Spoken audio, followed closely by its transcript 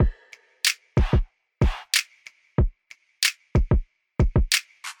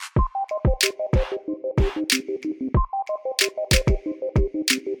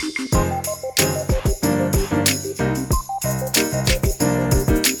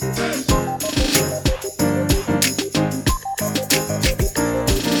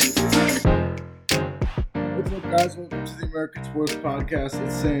American Sports Podcast.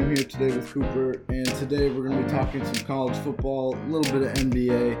 It's Sam here today with Cooper, and today we're going to be talking some college football, a little bit of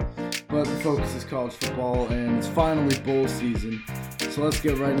NBA, but the focus is college football, and it's finally bowl season. So let's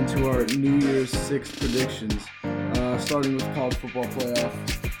get right into our New Year's 6 predictions, starting with college football playoff.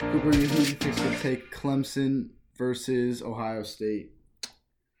 Cooper, who do you think is going to take Clemson versus Ohio State?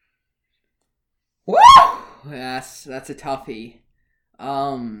 Woo! That's a toughie.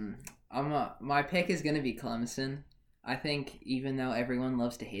 My pick is gonna be Clemson. I think even though everyone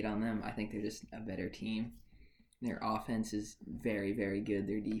loves to hate on them, I think they're just a better team. Their offense is very, very good.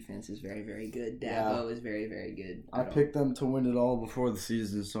 Their defense is very, very good. Dabo is very, very good. I picked them to win it all before the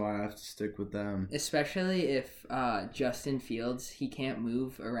season, so I have to stick with them. Especially if Justin Fields, he can't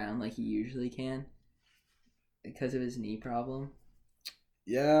move around like he usually can because of his knee problem.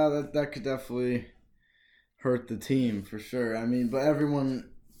 Yeah, that could definitely hurt the team for sure. I mean, but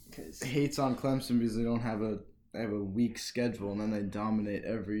everyone hates on Clemson because they have a weak schedule, and then they dominate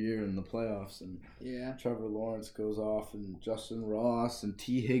every year in the playoffs. And Trevor Lawrence goes off, and Justin Ross, and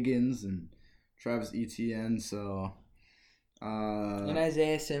T. Higgins, and Travis Etienne. So, and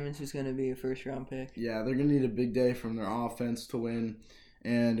Isaiah Simmons is going to be a first-round pick. Yeah, they're going to need a big day from their offense to win,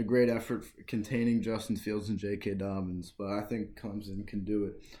 and a great effort containing Justin Fields and J.K. Dobbins. But I think Clemson can do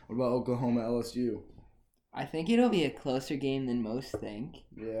it. What about Oklahoma LSU? I think it'll be a closer game than most think.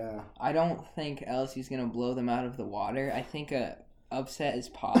 Yeah. I don't think LSU's going to blow them out of the water. I think a upset is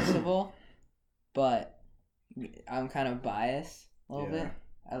possible, but I'm kind of biased a little bit.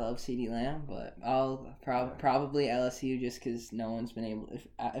 I love CeeDee Lamb, but I'll probably LSU just because no one's been able.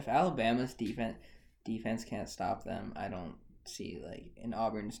 If Alabama's defense can't stop them, I don't see and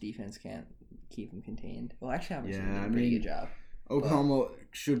Auburn's defense can't keep them contained. Well, actually, Auburn's doing a pretty good job. Oklahoma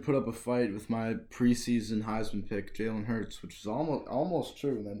should put up a fight with my preseason Heisman pick, Jalen Hurts, which is almost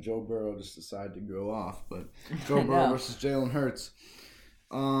true. And then Joe Burrow just decided to go off. But Joe Burrow versus Jalen Hurts.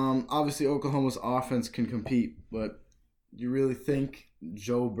 Obviously, Oklahoma's offense can compete, but you really think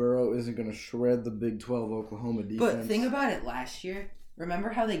Joe Burrow isn't going to shred the Big 12 Oklahoma defense? But think about it last year. Remember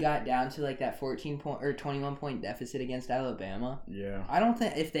how they got down to that 14-point or 21-point deficit against Alabama? Yeah. I don't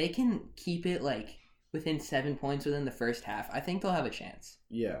think if they can keep it within 7 points within the first half, I think they'll have a chance.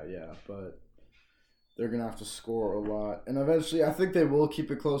 Yeah, but they're going to have to score a lot. And eventually, I think they will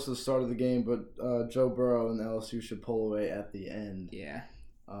keep it close to the start of the game, but Joe Burrow and LSU should pull away at the end. Yeah.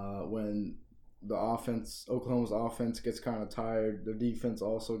 When the Oklahoma's offense gets kind of tired, their defense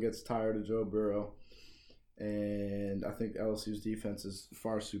also gets tired of Joe Burrow. And I think LSU's defense is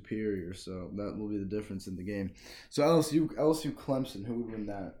far superior, so that will be the difference in the game. So LSU Clemson, who would win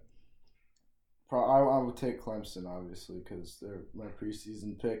that? I would take Clemson, obviously, because they're my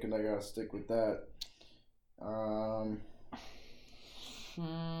preseason pick, and I got to stick with that. I'll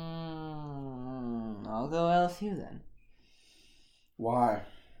go LSU then. Why?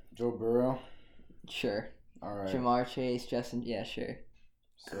 Joe Burrow? Sure. All right. Jamar Chase, Justin, yeah, sure.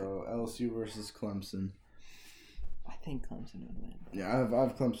 So LSU versus Clemson. I think Clemson would win. Yeah,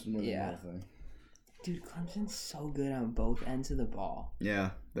 I've Clemson winning the whole thing. Dude, Clemson's so good on both ends of the ball. Yeah,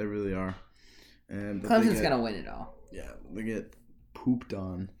 they really are. And Clemson's going to win it all. Yeah, they get pooped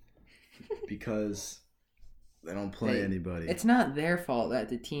on because they don't play anybody. It's not their fault that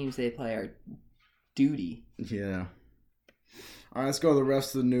the teams they play are duty. Yeah. All right, let's go to the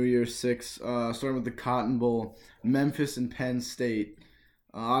rest of the New Year's 6. Starting with the Cotton Bowl, Memphis and Penn State.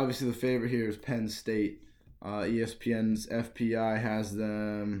 Obviously, the favorite here is Penn State. ESPN's FPI has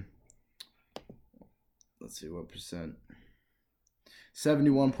them, let's see what percent.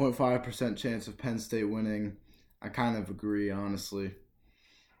 71.5% chance of Penn State winning. I kind of agree, honestly.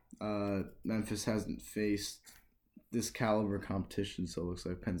 Memphis hasn't faced this caliber competition, so it looks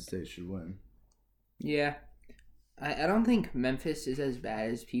like Penn State should win. Yeah. I don't think Memphis is as bad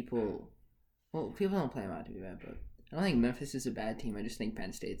as people... Well, people don't play them out to be bad, but I don't think Memphis is a bad team. I just think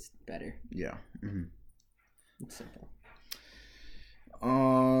Penn State's better. Yeah. Mm-hmm. It's simple.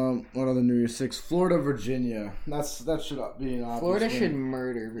 What other New Year's 6? Florida, Virginia. That should be an obvious Florida win. should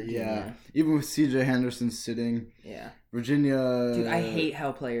murder Virginia. Yeah. Even with C.J. Henderson sitting. Yeah. Virginia. Dude, I hate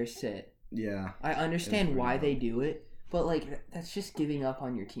how players sit. Yeah. I understand why they do it, but that's just giving up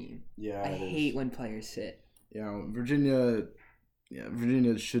on your team. Yeah. I hate when players sit. Yeah, Virginia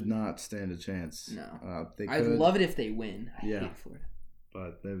should not stand a chance. No. I'd love it if they win. I hate Florida.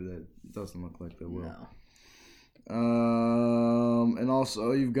 But it doesn't look like they will. No. And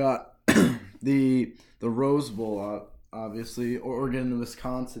also you've got the Rose Bowl, obviously, Oregon and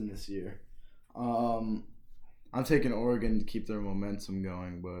Wisconsin this year. I'm taking Oregon to keep their momentum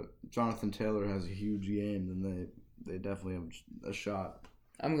going, but Jonathan Taylor has a huge game, and they definitely have a shot.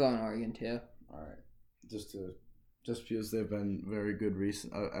 I'm going Oregon too. All right, just to just because they've been very good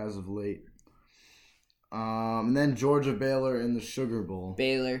as of late. And then Georgia Baylor in the Sugar Bowl.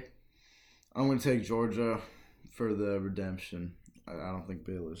 Baylor. I'm going to take Georgia for the redemption. I don't think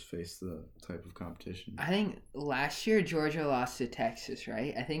Baylor's faced the type of competition. I think last year Georgia lost to Texas,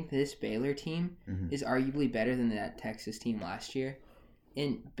 right? I think this Baylor team is arguably better than that Texas team last year.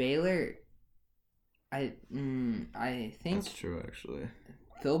 And Baylor, I think that's true, actually.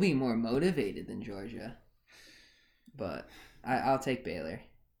 They'll be more motivated than Georgia. But I'll take Baylor.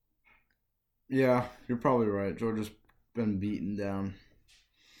 Yeah, you're probably right. Georgia's been beaten down.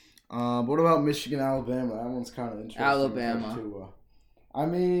 What about Michigan, Alabama? That one's kind of interesting. Alabama. Tua. I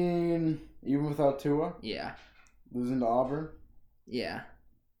mean, even without Tua? Yeah. Losing to Auburn? Yeah.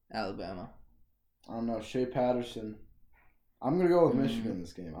 Alabama. I don't know. Shea Patterson. I'm going to go with Michigan in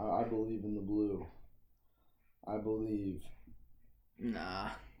this game. I believe in the blue. I believe. Nah.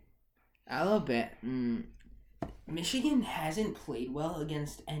 Alabama. Michigan hasn't played well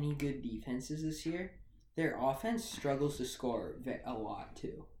against any good defenses this year. Their offense struggles to score a lot,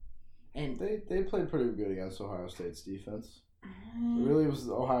 too. And they played pretty good against Ohio State's defense. It really was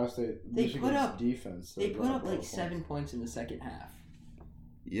Ohio State. Michigan's defense. They put up like 7 points in the second half.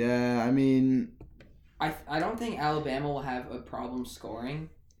 Yeah, I mean, I don't think Alabama will have a problem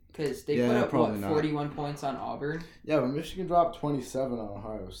scoring because they put up 41 points on Auburn. Yeah, but Michigan dropped 27 on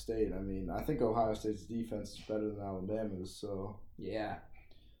Ohio State. I mean, I think Ohio State's defense is better than Alabama's. So yeah,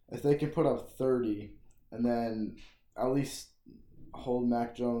 if they can put up 30 and then at least hold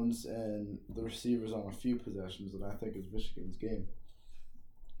Mac Jones and the receivers on a few possessions, and I think it's Michigan's game.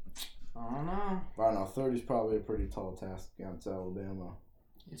 I don't know. I don't know. 30 is probably a pretty tall task against Alabama.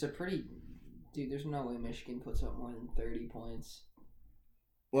 It's a pretty... Dude, there's no way Michigan puts up more than 30 points.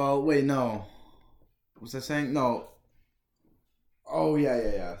 Well, wait, no. Was I saying? No. Oh,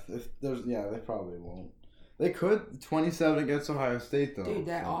 yeah. They probably won't. They could. 27 against Ohio State, though. Dude,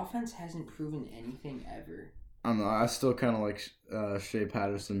 that offense hasn't proven anything ever. I don't know. I still kind of like Shea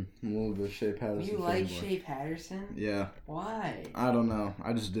Patterson. A little bit of Shea Patterson. You like Shea Patterson? Yeah. Why? I don't know.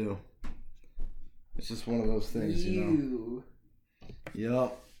 I just do. It's just one of those things, you know.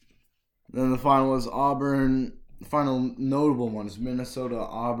 Yep. Then the final was Auburn. The final notable one is Minnesota,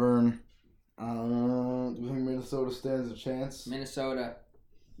 Auburn. Do you think Minnesota stands a chance? Minnesota.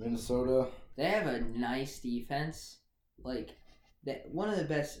 They have a nice defense. Like, one of the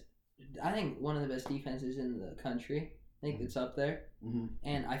best defenses in the country. I think it's up there. Mm-hmm.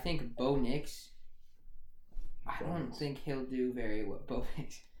 And I think Bo Nix, I don't think he'll do very well.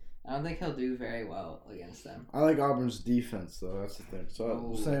 I don't think he'll do very well against them. I like Auburn's defense, though. That's the thing. So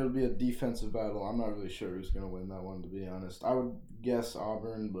I'm saying it would be a defensive battle. I'm not really sure who's going to win that one, to be honest. I would guess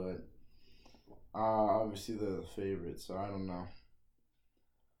Auburn, but obviously they're the favorites, so I don't know.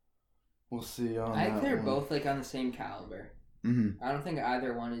 We'll see on I think they're both like on the same caliber. Mm-hmm. I don't think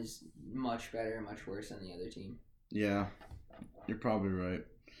either one is much better or much worse than the other team. Yeah, you're probably right.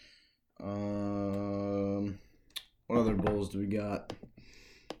 What other bowls do we got?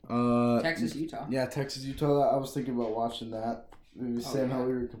 Texas, Utah. Yeah, Texas, Utah. I was thinking about watching that. Maybe Sam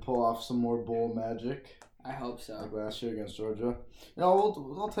Hillary could pull off some more bowl magic. I hope so. Like last year against Georgia.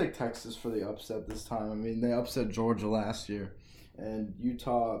 I'll take Texas for the upset this time. I mean, they upset Georgia last year, and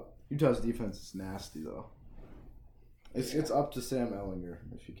Utah's defense is nasty though. It's up to Sam Ehlinger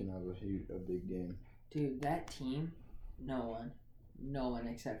if he can have a big game. Dude, that team, no one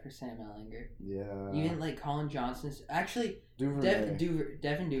except for Sam Ehlinger. Yeah. Even like Colin Johnson's actually Devin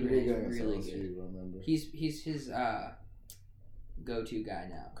Duvernay is really good. He's his go-to guy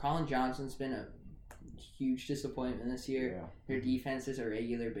now. Colin Johnson's been a huge disappointment this year. Yeah. Their defense is a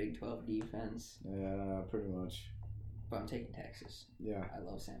regular Big 12 defense. Yeah, pretty much. But I'm taking Texas. Yeah. I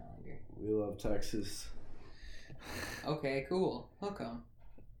love Sam Ehlinger. We love Texas. Okay, cool. Welcome.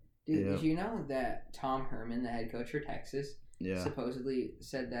 Dude, did you know that Tom Herman, the head coach for Texas, supposedly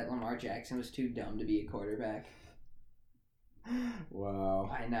said that Lamar Jackson was too dumb to be a quarterback? Wow.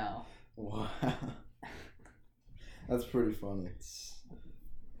 I know. Wow. That's pretty funny.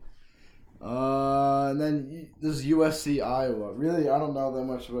 And then there's USC, Iowa. Really, I don't know that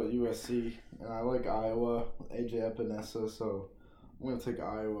much about USC, and I like Iowa, AJ Epinesa, so I'm going to take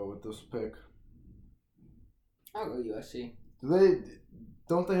Iowa with this pick. I'll go USC.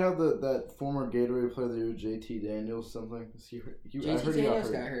 Don't they have that former Gatorade player, the JT Daniels, something? JT Daniels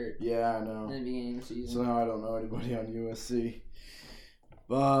got hurt. Yeah, I know. In the beginning of the season. So now I don't know anybody on USC.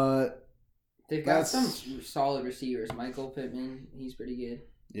 But they've got some solid receivers. Michael Pittman, he's pretty good.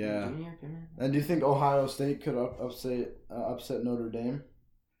 Yeah. Junior Pittman. And do you think Ohio State could upset Notre Dame?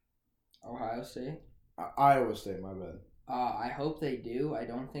 Ohio State? Iowa State, my bad. I hope they do. I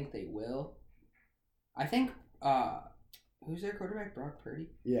don't think they will. I think Who's their quarterback? Brock Purdy?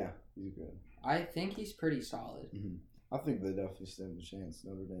 Yeah, he's good. I think he's pretty solid. Mm-hmm. I think they definitely stand a chance.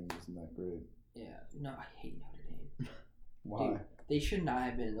 Notre Dame isn't that great. Yeah. No, I hate Notre Dame. Why? Dude, they should not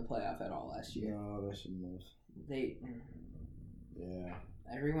have been in the playoff at all last year. No, they shouldn't have. Yeah.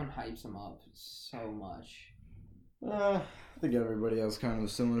 Everyone hypes them up so much. I think everybody has kind of a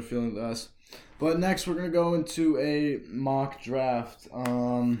similar feeling to us. But next, we're gonna go into a mock draft.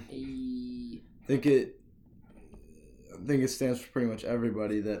 I think it stands for pretty much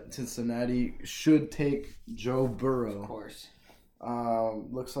everybody that Cincinnati should take Joe Burrow. Of course.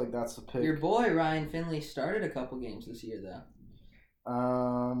 Looks like that's the pick. Your boy Ryan Finley started a couple games this year, though.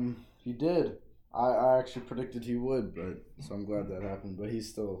 He did. I actually predicted he would, but so I'm glad that happened. But he's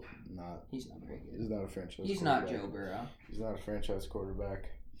still not. He's not very good. He's not a franchise. He's not Joe Burrow. He's not a franchise quarterback.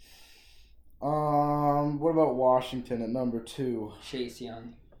 What about Washington at number 2? Chase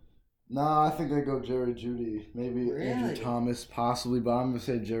Young. Nah, I think they go Jerry Jeudy. Maybe Really? Andrew Thomas, possibly, but I'm gonna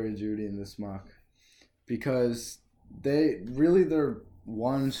say Jerry Jeudy in this mock because their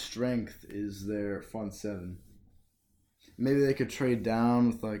one strength is their front seven. Maybe they could trade down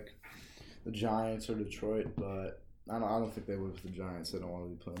with like the Giants or Detroit, but I don't think they would with the Giants. They don't want to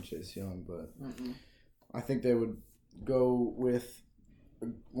be playing Chase Young, but I think they would go with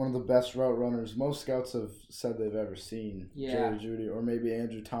one of the best route runners most scouts have said they've ever seen. Yeah. Jerry Jeudy, or maybe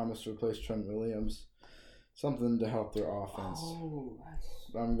Andrew Thomas to replace Trent Williams. Something to help their offense. Oh,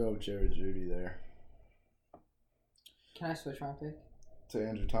 I'm going to go with Jerry Jeudy there. Can I switch my pick? To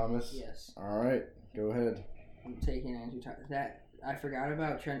Andrew Thomas? Yes. All right, go ahead. I'm taking Andrew Thomas. I forgot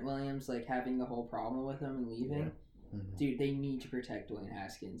about Trent Williams having the whole problem with him and leaving. Yeah. Mm-hmm. Dude, they need to protect Dwayne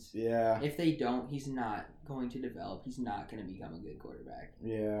Haskins. Yeah. If they don't, he's not going to develop. He's not going to become a good quarterback.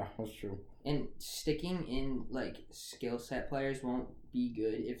 Yeah, that's true. And sticking in skill set players won't be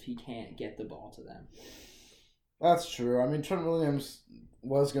good if he can't get the ball to them. That's true. I mean, Trent Williams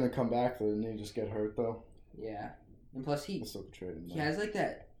was going to come back, though. Didn't he just get hurt, though? Yeah. And plus, he has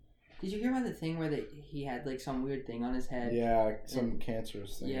that. Did you hear about the thing where he had some weird thing on his head? Yeah, some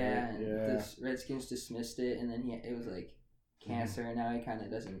cancerous thing. Yeah, right? and the Redskins dismissed it, and then it was cancer, and now he kind of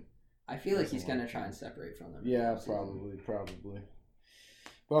doesn't. I feel like he's gonna try and separate from them. Yeah, probably.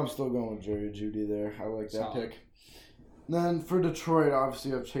 But I'm still going with Jerry Jeudy there. I like that pick. And then for Detroit,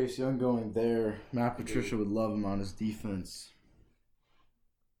 obviously you have Chase Young going there. Matt Patricia would love him on his defense.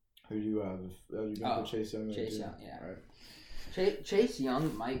 Who do you have? Are you going for Chase Young? Chase Young, yeah. All right. Chase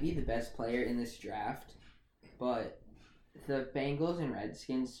Young might be the best player in this draft, but the Bengals and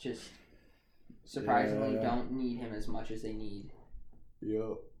Redskins just surprisingly don't need him as much as they need.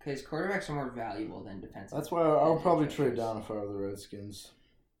 Yep. Because quarterbacks are more valuable than defensive. That's why I'll probably trade down if I were the Redskins.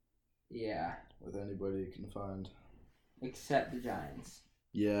 Yeah. With anybody you can find. Except the Giants.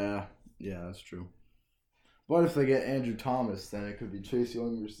 Yeah, that's true. But if they get Andrew Thomas, then it could be Chase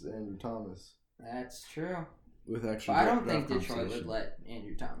Young versus Andrew Thomas. That's true. With extra. But I don't think Detroit would let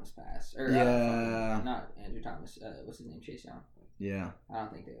Andrew Thomas pass. Or, not Andrew Thomas. What's his name? Chase Young. Yeah. I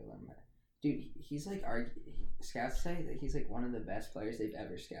don't think they would let him pass. Dude, he's scouts say that he's one of the best players they've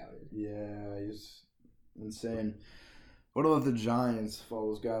ever scouted. Yeah, he's insane. What about the Giants if all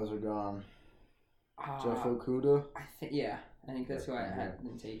those guys are gone? Jeff Okudah? I think that's who I had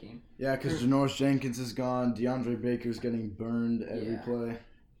been taking. Yeah, because Janoris Jenkins is gone. DeAndre Baker's getting burned every play.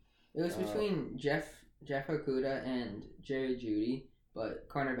 It was between Jeff Okudah and Jerry Jeudy, but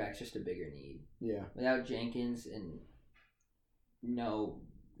cornerback's just a bigger need. Yeah. Without Jenkins and no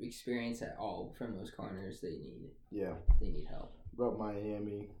experience at all from those corners, they need help. What about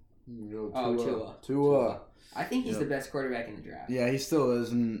Miami? Tua. I think he's the best quarterback in the draft. Yeah, he still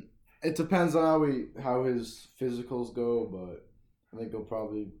is, and it depends on how his physicals go, but I think he'll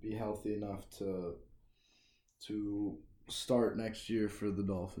probably be healthy enough to start next year for the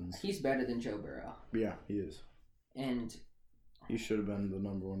Dolphins. He's better than Joe Burrow. Yeah, he is. And he should have been the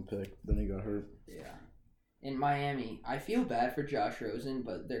number one pick. Then he got hurt. Yeah. In Miami, I feel bad for Josh Rosen,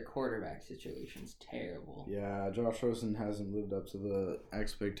 but their quarterback situation's terrible. Yeah, Josh Rosen hasn't lived up to the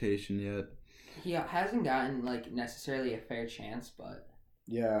expectation yet. He hasn't gotten necessarily a fair chance, but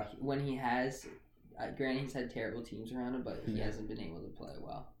when he has, granted he's had terrible teams around him, but he hasn't been able to play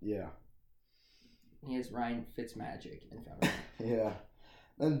well. Yeah. He has Ryan Fitzmagic in front of him. Yeah.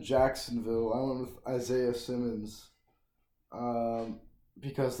 Then Jacksonville, I went with Isaiah Simmons.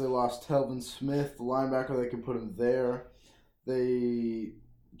 Because they lost Telvin Smith, the linebacker, they could put him there. They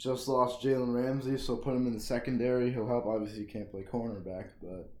just lost Jalen Ramsey, so put him in the secondary. He'll help. Obviously, he can't play cornerback,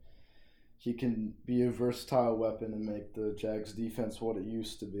 but he can be a versatile weapon and make the Jags defense what it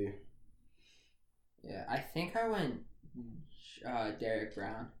used to be. Yeah, I think I went Derek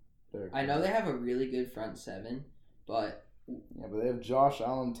Brown. I know they have a really good front seven, but... Yeah, but they have Josh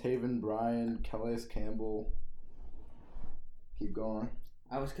Allen, Taven Bryan, Calais Campbell. Keep going.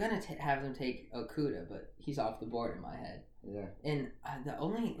 I was going to have them take Okuda, but he's off the board in my head. Yeah. And I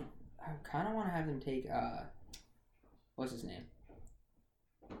kind of want to have them take, what's his name?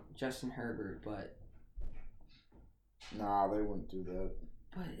 Justin Herbert, but... Nah, they wouldn't do that.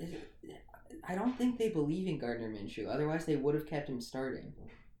 But I don't think they believe in Gardner Minshew. Otherwise, they would have kept him starting.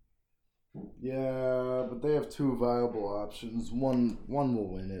 Yeah, but they have two viable options. One will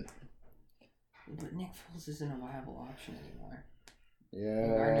win it. But Nick Foles isn't a viable option anymore.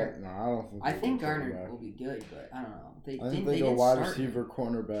 Yeah, no, I don't think. I think Gardner will be good, but I don't know. I think they go wide receiver,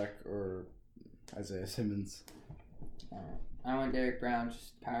 cornerback, or Isaiah Simmons. I want Derek Brown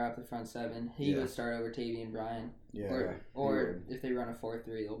just power up the front seven. He would start over Tavian Bryan. Yeah, or if they run a 4-3,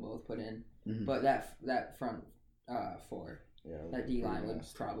 they'll both put in. Mm-hmm. But that front four, that D line would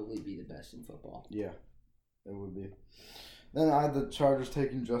probably be the best in football. Yeah, it would be. Then I had the Chargers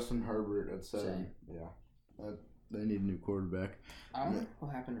taking Justin Herbert at 7. Same. Yeah, they need a new quarterback. I don't know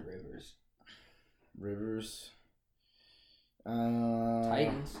what happened to Rivers.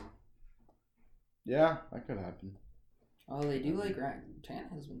 Titans. Yeah, that could happen. Oh, they do like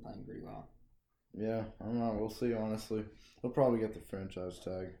Tannehill's been playing pretty well. Yeah, I don't know. We'll see, honestly. They'll probably get the franchise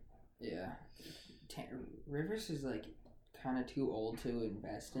tag. Yeah. Rivers is like kind of too old to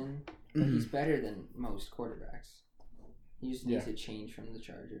invest in, but he's better than most quarterbacks. He just needs to change from the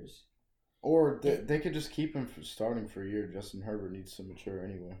Chargers. Or they could just keep him starting for a year. Justin Herbert needs to mature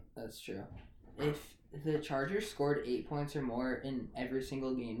anyway. That's true. If the Chargers scored 8 points or more in every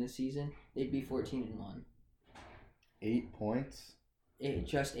single game this season, they'd be 14-1. 8 points?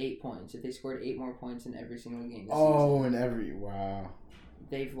 Just 8 points. If they scored 8 more points in every single game this season. Wow.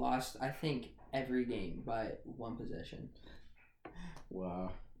 They've lost, I think, every game by 1 possession.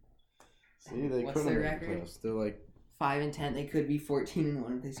 Wow. See, they What's their record? Close. They're like 5-10. They could be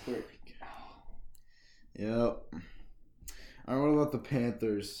 14-1 if they scored. Yep. All right, what about the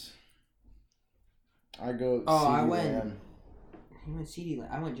Panthers? I go. I went. You went CeeDee Lamb.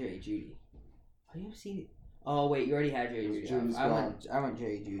 I went Jerry Jeudy. Oh, you have CeeDee. Oh wait, you already had Jerry Jeudy. I went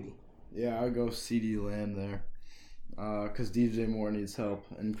Jerry Jeudy. Yeah, I go CeeDee Lamb there. Because DJ Moore needs help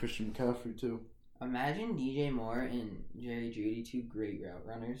and Christian McCaffrey too. Imagine DJ Moore and Jerry Jeudy, 2 great route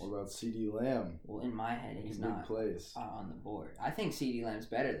runners. What about CeeDee Lamb? Well, in my head, he's not on the board. I think CeeDee Lamb's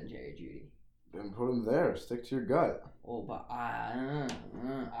better than Jerry Jeudy. Then put him there. Stick to your gut. Well, but I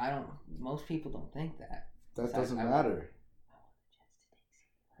don't. Most people don't think that. That doesn't matter.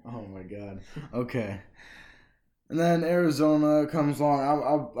 Oh my God. Okay. And then Arizona comes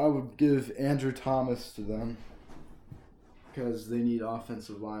along. I would give Andrew Thomas to them because they need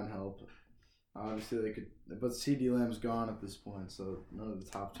offensive line help. Obviously, they could, but CeeDee Lamb's gone at this point, so none of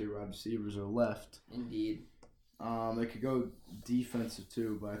the top tier wide receivers are left. Indeed. They could go defensive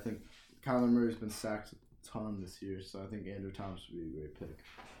too, but I think Kyler Murray's been sacked a ton this year, so I think Andrew Thomas would be a great pick.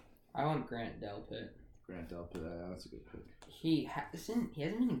 I want Grant Delpit. That's a good pick. He hasn't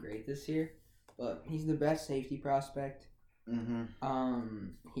been great this year, but he's the best safety prospect. Mm-hmm.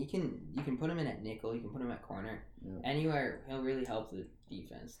 You can put him in at nickel. You can put him at corner. Yeah. Anywhere, he'll really help the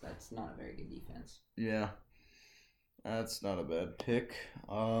defense. That's not a very good defense. Yeah, that's not a bad pick.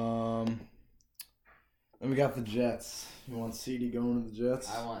 Then we got the Jets. You want CeeDee going to the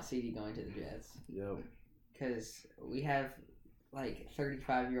Jets? I want CeeDee going to the Jets. Yep. Because we have,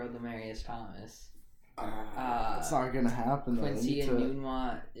 35-year-old Demaryius Thomas. It's not going to happen, though. Quincy and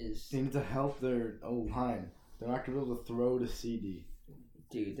Nunwa is... They need to help their O-line. They're not going to be able to throw to CeeDee.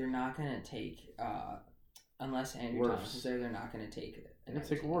 Dude, they're not going to take... unless Andrew Thomas is there, they're not going to take it. They're going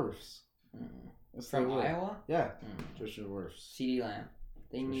to take Wirfs. From Iowa? Yeah. Tristan Wirfs. CeeDee Lamb.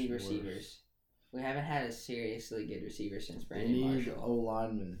 They need receivers. Wirfs. We haven't had a seriously good receiver since Brandon Marshall. They need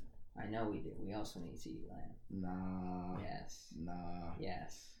O-linemen. I know we do. We also need CeeDee Lamb. Nah. Yes. Nah.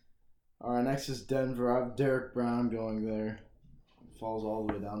 Yes. All right, next is Denver. I have Derek Brown going there. Falls all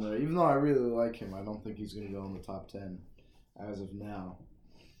the way down there. Even though I really like him, I don't think he's going to go in the top 10 as of now.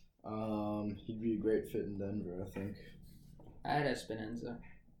 He'd be a great fit in Denver, I think. I had Espinosa.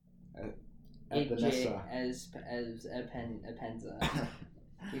 Epinesa. As Epenza.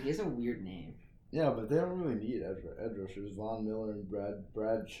 Dude, he has a weird name. Yeah, but they don't really need edge rushers. Von Miller and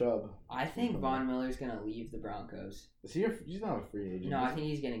Brad Chubb. I think Von Miller's going to leave the Broncos. Is he? He's not a free agent. No, I think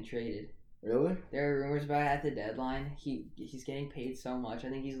he's getting traded. Really? There are rumors about it at the deadline. He's getting paid so much. I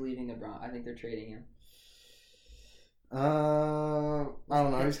think he's leaving the Broncos. I think they're trading him. I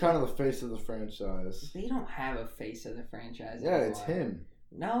don't know. He's kind of the face of the franchise. They don't have a face of the franchise Yeah, anymore. it's him.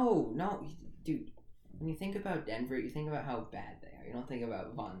 No, dude. When you think about Denver, you think about how bad they are. You don't think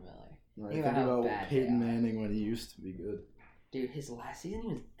about Von Miller. Right, think about Peyton Manning when he used to be good. Dude, his last season, he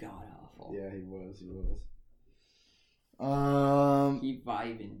was god-awful. Yeah, he was. He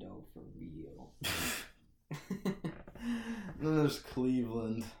vibing, though, for real. Then there's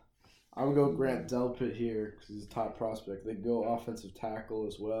Cleveland. I would go Grant Delpit here because he's a top prospect. They go offensive tackle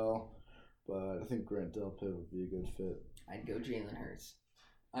as well, but I think Grant Delpit would be a good fit. I'd go Jalen Hurts.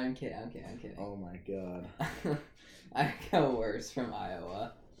 I'm kidding. Oh my god. I'd go worse from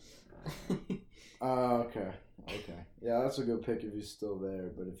Iowa. Okay. Yeah, that's a good pick if he's still there.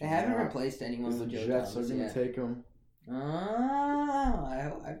 But if they haven't replaced anyone with the Joe Jets Thomas are going to take him.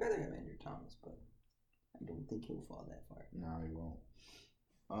 I'd rather have Andrew Thomas, but I don't think he'll fall that far. No, he won't.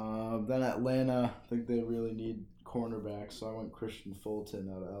 Then Atlanta, I think they really need cornerbacks, so I went Christian Fulton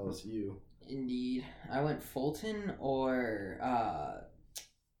out of LSU. Indeed. I went Fulton or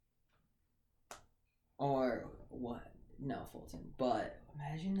what? No, Fulton. But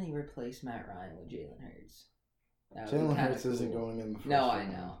imagine they replace Matt Ryan with Jalen Hurts. Jalen Hurts isn't going in the first No,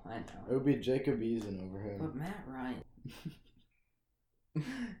 round. I know. It would be Jacob Eason over him. But Matt Ryan.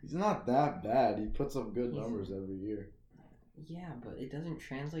 He's not that bad. He puts up good numbers every year. Yeah, but it doesn't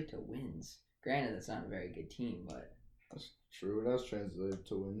translate to wins. Granted, that's not a very good team, but... That's true. It does translate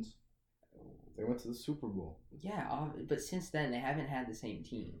to wins. They went to the Super Bowl. Yeah, but since then, they haven't had the same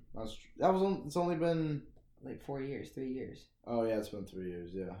team. That's true. It's only been... Like 4 years, 3 years. Oh, yeah, it's been 3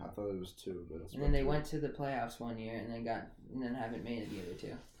 years, yeah. I thought it was 2, but it's And then they went to the playoffs 1 year, and then haven't made it the other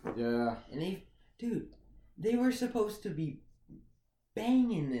 2. Yeah. And they were supposed to be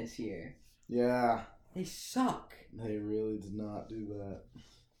banging this year. Yeah. They suck. They really did not do that.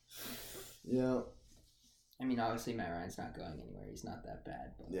 Yeah. I mean, obviously Matt Ryan's not going anywhere. He's not that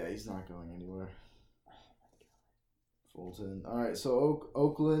bad. But... Yeah, he's not going anywhere. Fulton. All right, so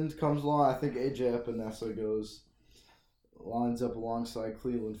Oakland comes along. I think AJ Epinesa lines up alongside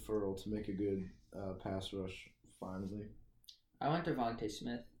Cleveland Ferrell to make a good pass rush. Finally, I went Devontae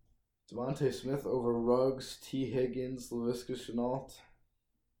Smith. Devontae Smith over Ruggs, T. Higgins, Laviska Shenault.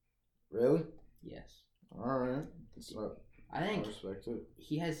 Really? Yes. All right. I think respect it.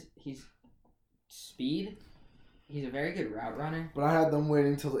 He's speed. He's a very good route runner. But I had them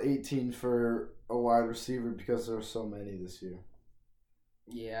waiting till 18 for a wide receiver because there are so many this year.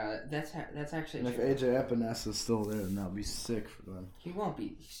 Yeah, that's actually and true. If AJ Epinesa is still there, then that'll be sick for them. He won't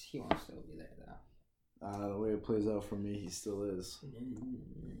still be there though. The way it plays out for me, he still is.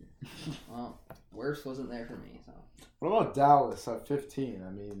 Well, worse wasn't there for me. So. What about Dallas at 15?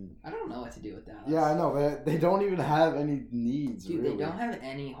 I mean, I don't know what to do with Dallas. Yeah, I know. They don't even have any needs. Dude, really. They don't have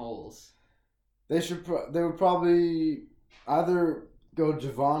any holes. They should. They would probably either go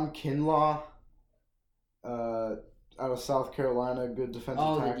Javon Kinlaw, out of South Carolina, good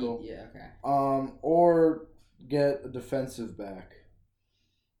defensive tackle. Yeah, okay. Or get a defensive back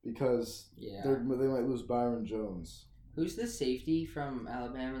because they might lose Byron Jones. Who's the safety from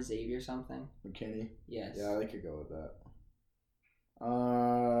Alabama? Xavier something? McKinney? Yes. Yeah, they could go with that.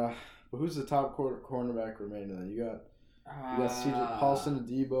 But who's the top cornerback remaining then? You got CJ Paulson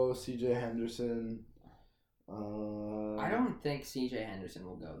Adebo, CJ Henderson. I don't think CJ Henderson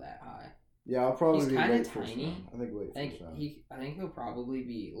will go that high. Yeah, I'll probably He's be kind late of first tiny. round. I think late first round. I think he'll probably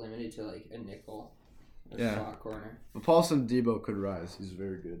be limited to like a nickel or slot corner. But Paulson Adebo could rise. He's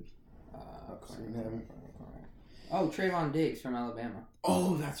very good. I've seen him. Oh, Trayvon Diggs from Alabama.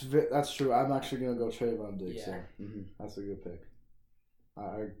 Oh, that's true. I'm actually gonna go Trayvon Diggs. Yeah. There. Mm-hmm. That's a good pick.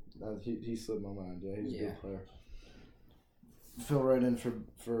 He slipped my mind. Yeah, he's a good player. Fill right in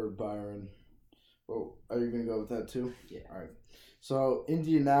for Byron. Well, are you gonna go with that too? Yeah. All right. So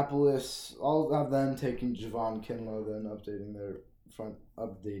Indianapolis, I'll have them taking Javon Kinlaw, then upgrading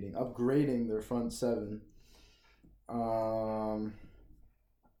their front seven. What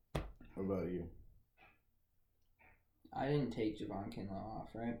about you? I didn't take Javon Kinlaw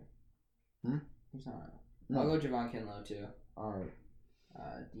off, right? He's not. No. I'll go Javon Kinlaw too. All right.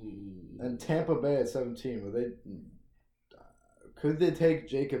 And Tampa Bay at 17. Could they take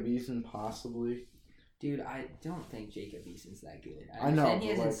Jacob Eason possibly? Dude, I don't think Jacob Eason's that good. I know. He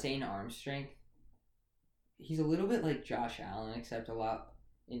has insane arm strength. He's a little bit like Josh Allen, except a lot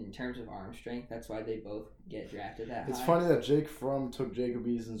in terms of arm strength. That's why they both get drafted that high. It's funny that Jake Fromm took Jacob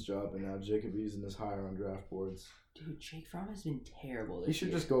Eason's job, and now Jacob Eason is higher on draft boards. Dude, Jake Fromm has been terrible this year. He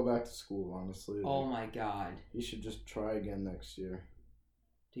should just go back to school, honestly. Oh my god. He should just try again next year.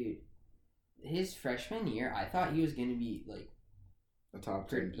 Dude, his freshman year, I thought he was going to be like a top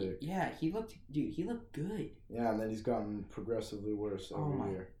 10 pick. Yeah, he looked good. Yeah, and then he's gotten progressively worse every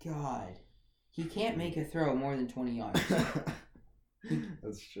year. Oh my god. He can't make a throw more than 20 yards. That's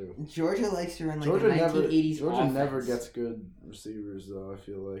That's true. Georgia likes to run like a 1980s Georgia offense. never gets good receivers, though, I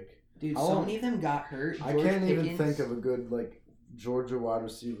feel like. Dude, so many of them got hurt. I can't even think of a good, like, Georgia wide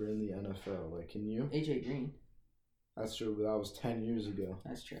receiver in the NFL. Like, can you? AJ Green. That's true, but that was 10 years ago.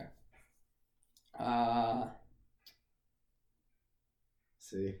 That's true.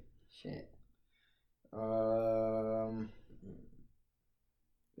 See. Shit.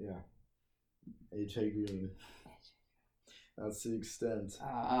 Yeah. AJ Green. That's the extent.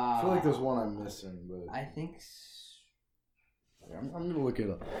 I feel like there's one I'm missing, but I think. I'm gonna look it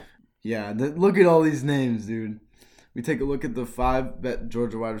up. Yeah, look at all these names, dude. We take a look at the 5 bet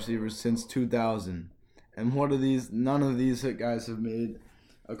Georgia wide receivers since 2000, and none of these guys have made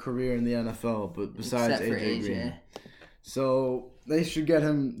a career in the NFL, but besides AJ Green. So they should get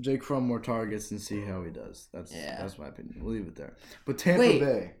him Jake Fromm more targets and see how he does. That's my opinion. We'll leave it there. But Tampa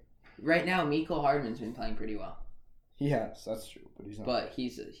Bay. Right now, Mecole Hardman's been playing pretty well. He has, that's true, but he's not. But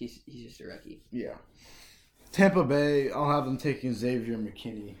he's just a rookie. Yeah. Tampa Bay, I'll have them taking Xavier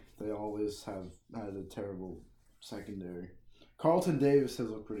McKinney. They always have had a terrible secondary. Carlton Davis has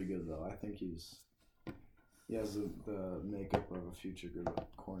looked pretty good, though. I think he has the makeup of a future good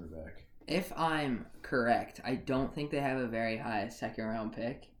cornerback. If I'm correct, I don't think they have a very high second-round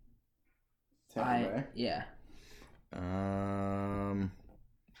pick. Tampa Bay? Yeah.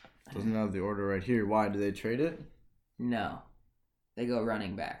 Doesn't have the order right here. Why? Do they trade it? No. They go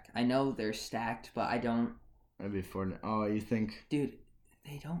running back. I know they're stacked, but I don't... Maybe Oh, you think... Dude,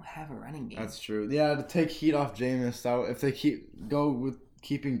 they don't have a running game. That's true. Yeah, to take heat off Jameis, if they go with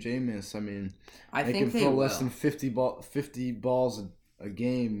keeping Jameis, I mean... I think can they throw will. less than 50 balls a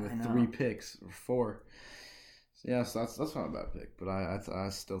game with 3 picks or 4. Yeah, so that's not a bad pick, but I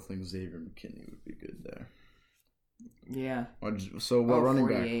still think Xavier McKinney would be good there. Yeah. So what running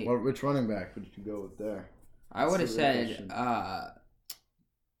 48. back? Which running back would you go with there? I would have said,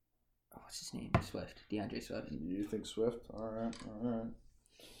 what's his name? Swift. DeAndre Swift. You think Swift? All right.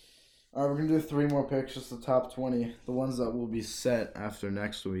 All right, we're going to do 3 more picks, just the top 20, the ones that will be set after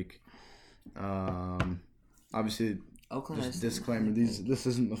next week. Obviously, Oakland just disclaimer, this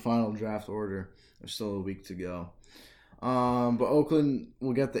isn't the final draft order. There's still a week to go. But Oakland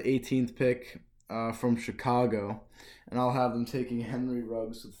will get the 18th pick from Chicago, and I'll have them taking Henry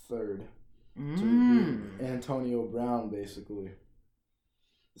Ruggs III. To be Antonio Brown, basically.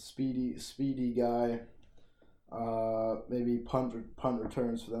 Speedy guy. Maybe punt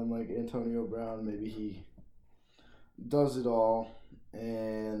returns for them like Antonio Brown. Maybe he does it all,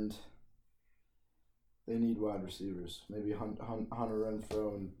 and they need wide receivers. Maybe Hunter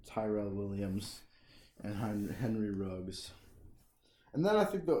Renfrow and Tyrell Williams and Henry Ruggs. And then I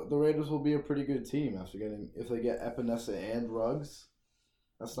think the Raiders will be a pretty good team if they get Epinesa and Ruggs.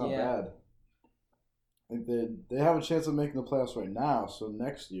 That's not bad. Like they have a chance of making the playoffs right now. So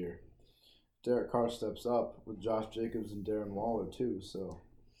next year, Derek Carr steps up with Josh Jacobs and Darren Waller too. So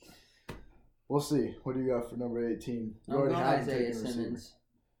we'll see. What do you got for number 18? You already have Isaiah Simmons.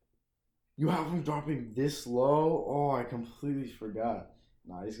 You have him dropping this low? Oh, I completely forgot.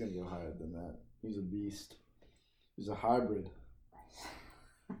 Nah, he's gonna go higher than that. He's a beast. He's a hybrid.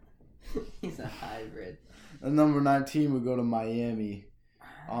 He's a hybrid. And number 19 would go to Miami.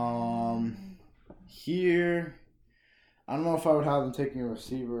 Here, I don't know if I would have them taking a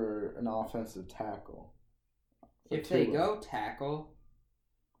receiver or an offensive tackle. If they go tackle,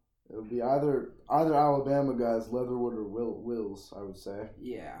 it would be either Alabama guys, Leatherwood or Wills, I would say.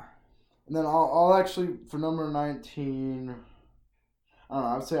 Yeah. And then I'll actually, for number 19, I don't know,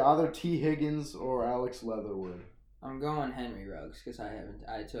 I would say either T. Higgins or Alex Leatherwood. I'm going Henry Ruggs because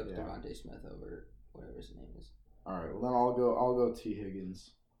I took Devontae Smith over whatever his name is. All right, well then I'll go T.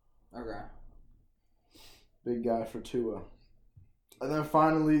 Higgins. Okay. Big guy for Tua. And then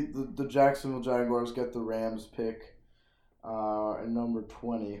finally, the Jacksonville Jaguars get the Rams pick at number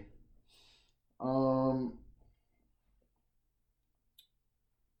 20.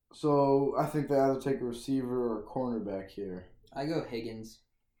 So I think they either take a receiver or a cornerback here. I go Higgins.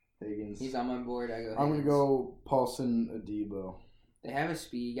 He's on my board. I go Higgins. I'm going to go Paulson Adebo. They have a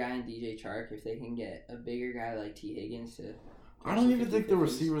speedy guy in DJ Chark. If they can get a bigger guy like T. Higgins to... I don't even think the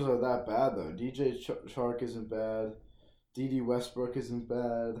receivers are that bad, though. DJ Chark isn't bad. D.D. Westbrook isn't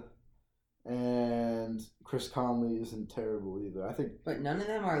bad. And Chris Conley isn't terrible either. I think... But none of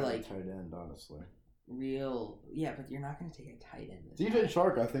them are like... tight end, honestly. Real... Yeah, but you're not going to take a tight end. DJ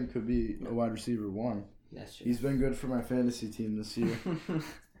Chark, I think, could be a wide receiver 1. That's true. He's been good for my fantasy team this year.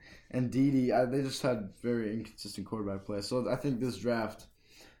 And D.D., they just had very inconsistent quarterback play. So I think this draft,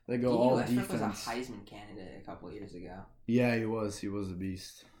 They go all Westbrook defense. was a Heisman candidate a couple years ago. Yeah, he was. He was a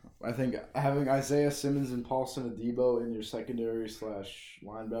beast. I think having Isaiah Simmons and Paulson Adebo in your secondary /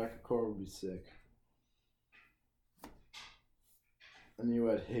 linebacker core would be sick. And you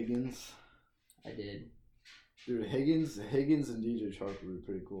had Higgins. I did. Dude, Higgins and DJ Chark would be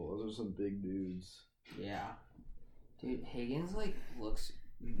pretty cool. Those are some big dudes. Yeah. Dude, Higgins looks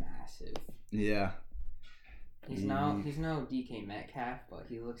massive. Yeah. He's no DK Metcalf, but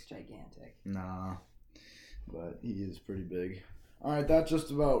he looks gigantic. Nah. But he is pretty big. All right, that just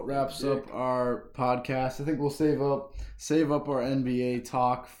about wraps up our podcast. I think we'll save up our NBA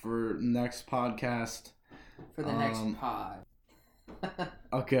talk for next podcast. For the next pod.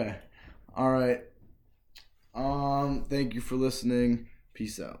 Okay. All right. Thank you for listening.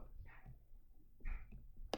 Peace out.